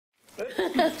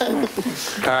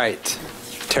All right,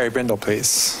 Terry Brindle,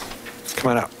 please.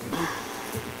 Come on up.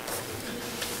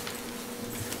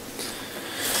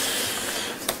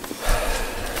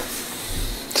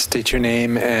 State your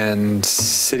name and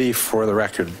city for the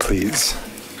record, please.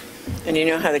 And you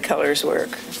know how the colors work.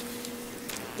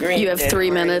 Green, you have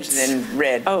 3 minutes. Then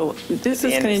red. Oh, this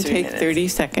is going to take 30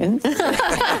 seconds.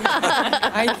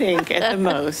 I think, at the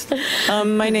most.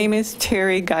 My name is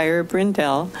Terry Geyer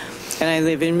Brindle, and I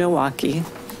live in Milwaukie,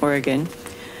 Oregon.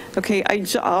 Okay,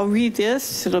 I'll read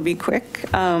this. It'll be quick.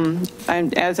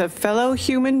 As a fellow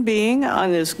human being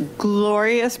on this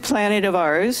glorious planet of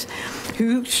ours,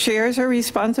 who shares our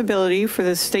responsibility for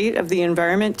the state of the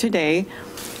environment today,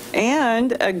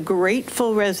 and a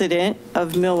grateful resident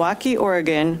of Milwaukie,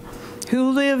 Oregon,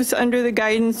 who lives under the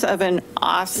guidance of an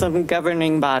awesome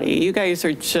governing body. You guys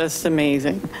are just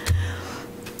amazing.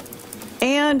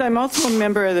 And I'm also a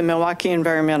member of the Milwaukie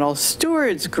Environmental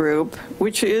Stewards Group,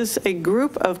 which is a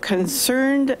group of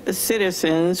concerned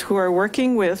citizens who are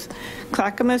working with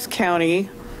Clackamas County,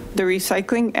 the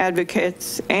recycling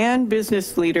advocates, and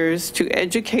business leaders to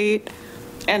educate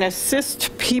and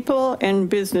assist people and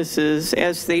businesses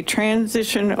as they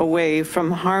transition away from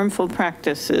harmful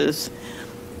practices.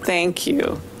 Thank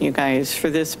you, you guys, for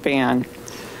this ban.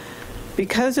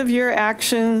 Because of your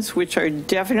actions, which are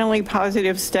definitely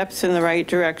positive steps in the right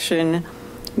direction,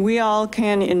 we all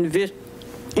can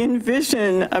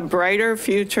envision a brighter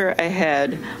future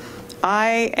ahead.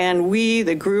 I and we,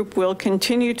 the group, will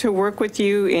continue to work with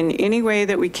you in any way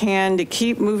that we can to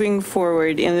keep moving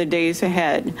forward in the days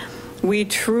ahead. We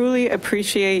truly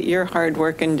appreciate your hard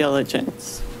work and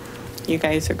diligence. You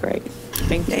guys are great.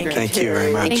 Thank you. Thank you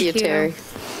very much. Thank you, Terry.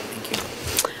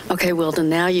 Okay, Wilden,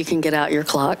 now you can get out your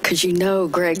clock because you know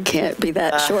Greg can't be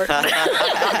that short.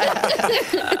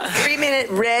 3 minute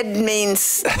red means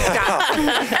stop.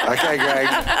 Okay, Greg.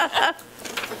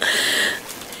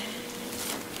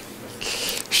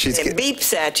 It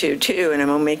beeps at you too, and I'm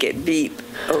gonna make it beep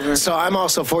over. So I'm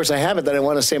also forced. I have it that I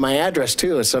want to say my address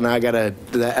too. So now I gotta.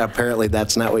 Apparently,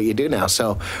 that's not what you do now.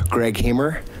 So Greg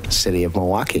Hemer, City of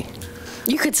Milwaukie.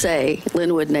 You could say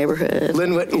Linwood neighborhood.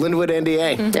 Linwood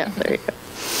NDA. Yeah, there you go.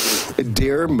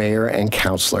 Dear Mayor and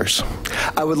Councilors,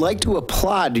 I would like to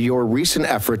applaud your recent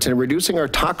efforts in reducing our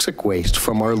toxic waste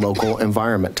from our local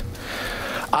environment.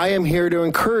 I am here to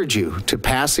encourage you to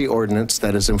pass the ordinance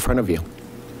that is in front of you.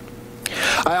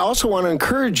 I also want to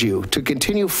encourage you to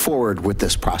continue forward with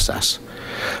this process.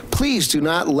 Please do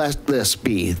not let this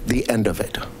be the end of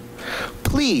it.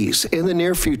 Please, in the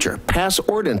near future, pass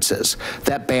ordinances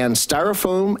that ban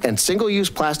styrofoam and single-use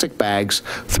plastic bags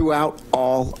throughout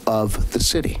all of the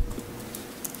city.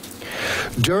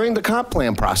 During the comp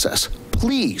plan process,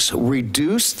 please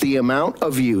reduce the amount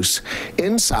of use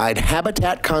inside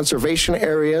habitat conservation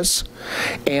areas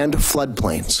and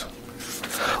floodplains.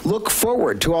 Look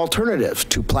forward to alternatives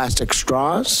to plastic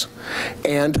straws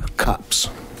and cups.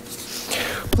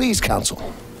 Please,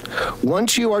 Council,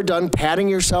 once you are done patting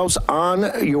yourselves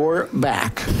on your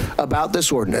back about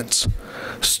this ordinance,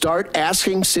 start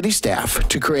asking city staff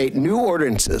to create new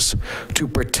ordinances to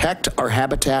protect our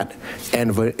habitat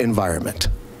and environment.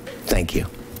 Thank you.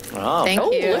 Wow.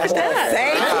 Thank you. Look at that.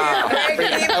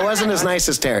 Thank you. I wasn't as nice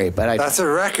as Terry, but That's a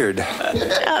record. Yeah,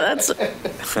 that's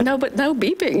no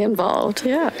beeping involved.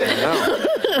 Yeah.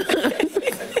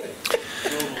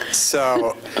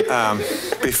 So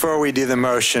before we do the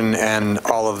motion and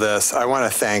all of this, I want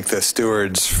to thank the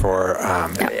stewards for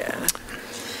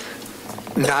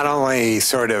not only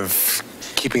sort of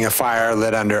keeping a fire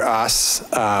lit under us,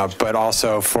 but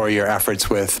also for your efforts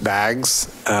with bags,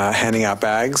 handing out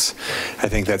bags. I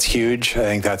think that's huge. I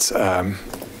think that's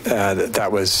that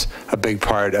was a big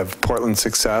part of Portland's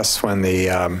success when the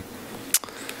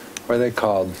what are they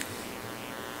called?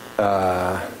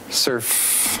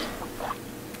 Surf.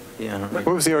 Yeah.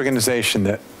 What was the organization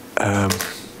that?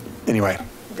 Anyway.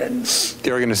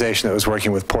 The organization that was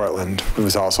working with Portland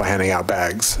was also handing out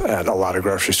bags at a lot of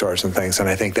grocery stores and things, and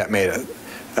I think that made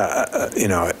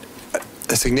a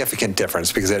significant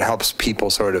difference because it helps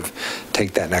people sort of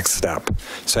take that next step.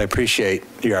 So I appreciate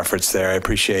your efforts there. I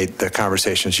appreciate the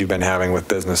conversations you've been having with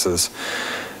businesses,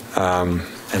 and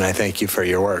I thank you for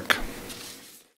your work.